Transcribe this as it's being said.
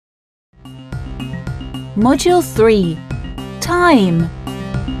Module 3. Time.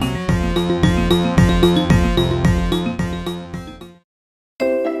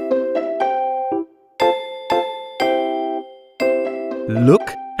 Look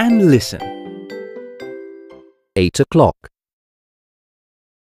and listen. 8 o'clock.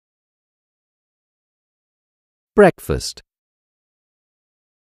 Breakfast.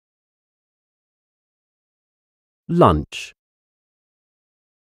 Lunch.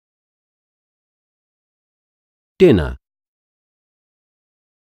 Dinner.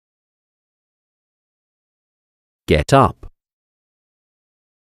 Get up.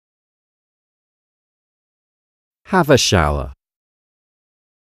 Have a shower.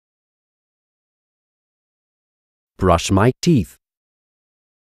 Brush my teeth.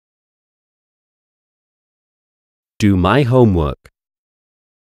 Do my homework.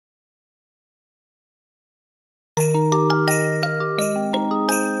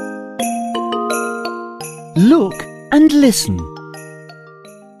 Look and listen.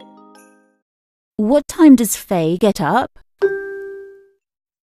 What time does Faye get up?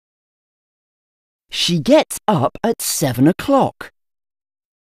 She gets up at 7 o'clock.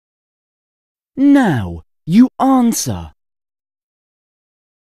 Now, you answer.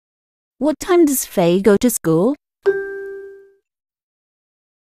 What time does Faye go to school?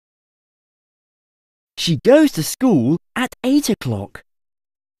 She goes to school at 8 o'clock.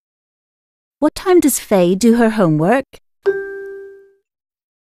 What time does Faye do her homework?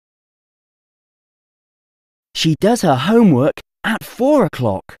 She does her homework at 4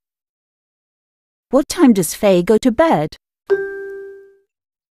 o'clock. What time does Faye go to bed?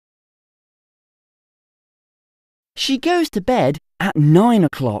 She goes to bed at 9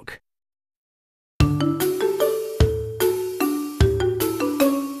 o'clock.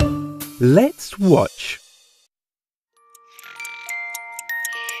 Let's watch.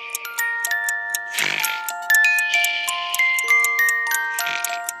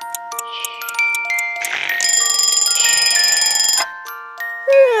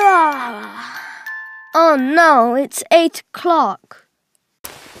 Oh no, it's 8 o'clock.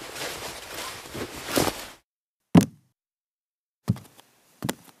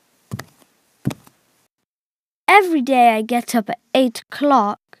 Every day I get up at 8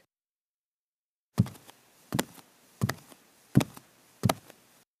 o'clock.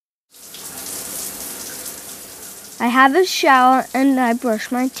 I have a shower and I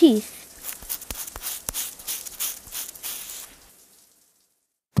brush my teeth.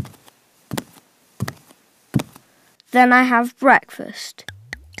 Then I have breakfast.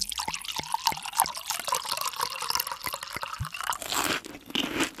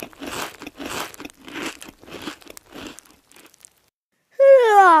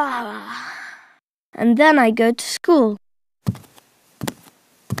 And then I go to school.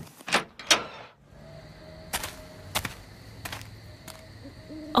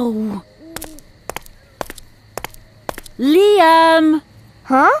 Oh. Liam!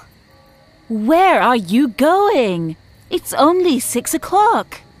 Huh? Where are you going? It's only 6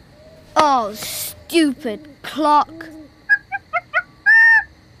 o'clock. Oh, stupid clock.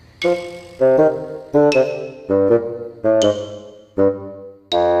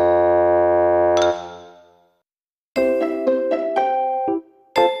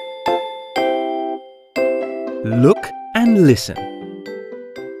 Look and listen.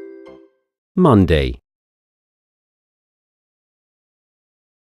 Monday.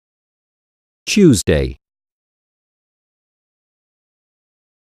 Tuesday.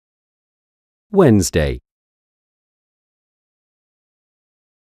 Wednesday.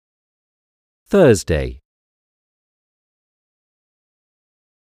 Thursday.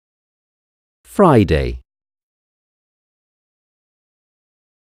 Friday.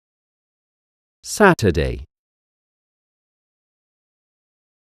 Saturday.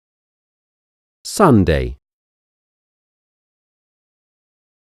 Sunday.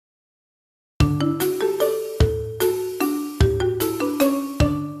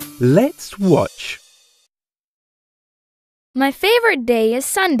 Let's watch. My favorite day is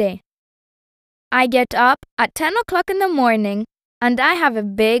Sunday. I get up at 10 o'clock in the morning and I have a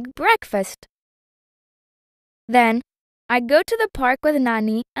big breakfast. Then I go to the park with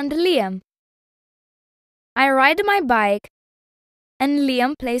Nanny and Liam. I ride my bike and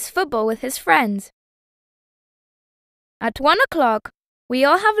Liam plays football with his friends. At 1 o'clock, we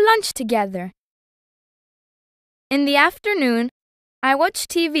all have lunch together. In the afternoon, I watch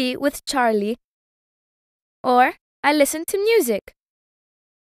TV with Charlie, or I listen to music.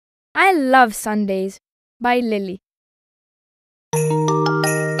 I love Sundays by Lily.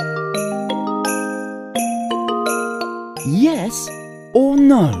 Yes or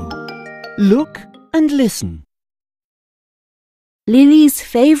no? Look and listen. Lily's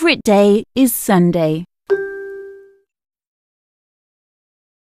favourite day is Sunday.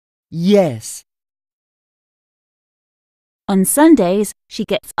 Yes. On Sundays, she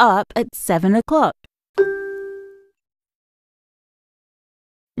gets up at 7 o'clock.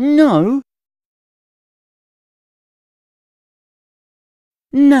 No.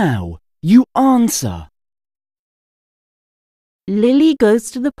 Now, you answer. Lily goes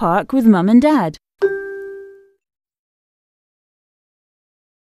to the park with Mum and Dad.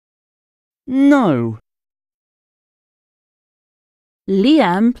 No.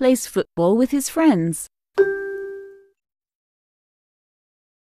 Liam plays football with his friends.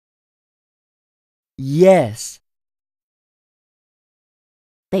 Yes.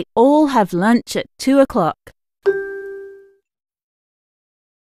 They all have lunch at 2 o'clock.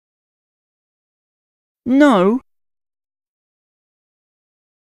 No.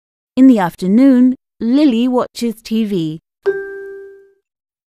 In the afternoon, Lily watches TV.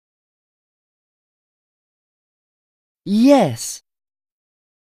 Yes.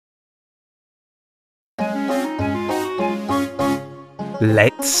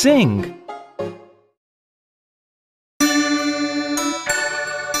 Let's sing.